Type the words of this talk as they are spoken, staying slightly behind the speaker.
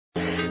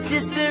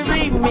This the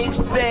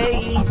remix,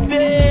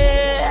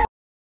 baby.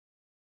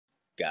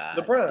 God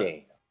LeBron.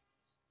 damn.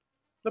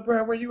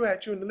 LeBron, where you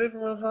at? You in the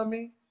living room,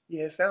 homie?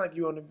 Yeah, it sound like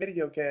you on the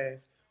video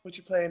games. What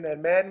you playing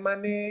that Madden, my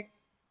nigga?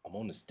 I'm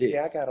on the sticks.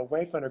 Yeah, I got a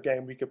way funner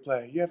game we could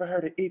play. You ever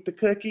heard of Eat the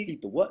Cookie?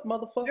 Eat the what,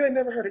 motherfucker? You ain't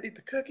never heard of Eat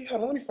the Cookie?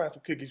 Hold on, let me find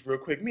some cookies real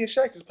quick. Me and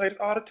Shaq just played this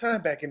all the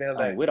time back in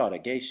LA. Oh, with all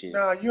that gay shit.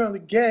 Nah, you only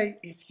gay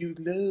if you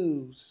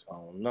lose.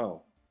 Oh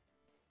no.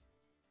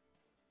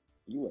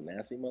 You a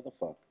nasty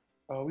motherfucker.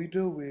 All we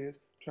do is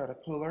try to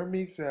pull our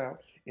meats out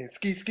and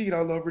skeet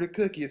all over the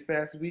cookie as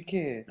fast as we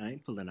can. I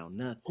ain't pulling out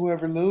nothing.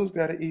 Whoever lose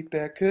gotta eat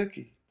that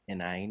cookie.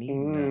 And I ain't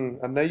eating nothing.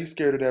 I know you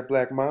scared of that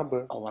black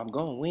mamba. Oh, I'm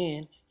gonna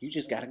win. You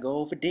just gotta go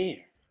over there.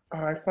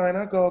 All right, fine,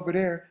 I'll go over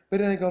there, but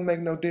it ain't gonna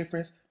make no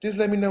difference. Just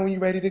let me know when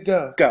you're ready to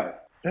go. Go.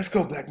 Let's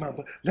go, Black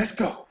Mamba. Let's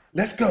go.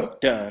 Let's go.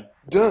 Done.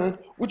 Done?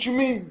 What you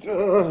mean,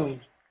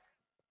 done?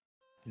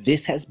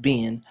 This has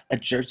been a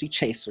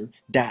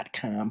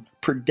JerseyChaser.com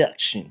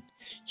production.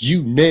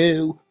 You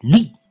know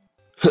me.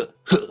 Huh,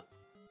 huh.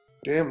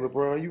 Damn,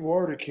 LeBron, you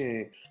are the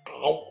king.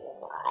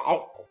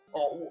 Are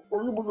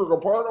you looking at a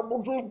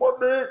pineapple juice, my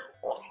dick?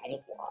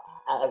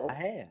 I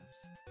have.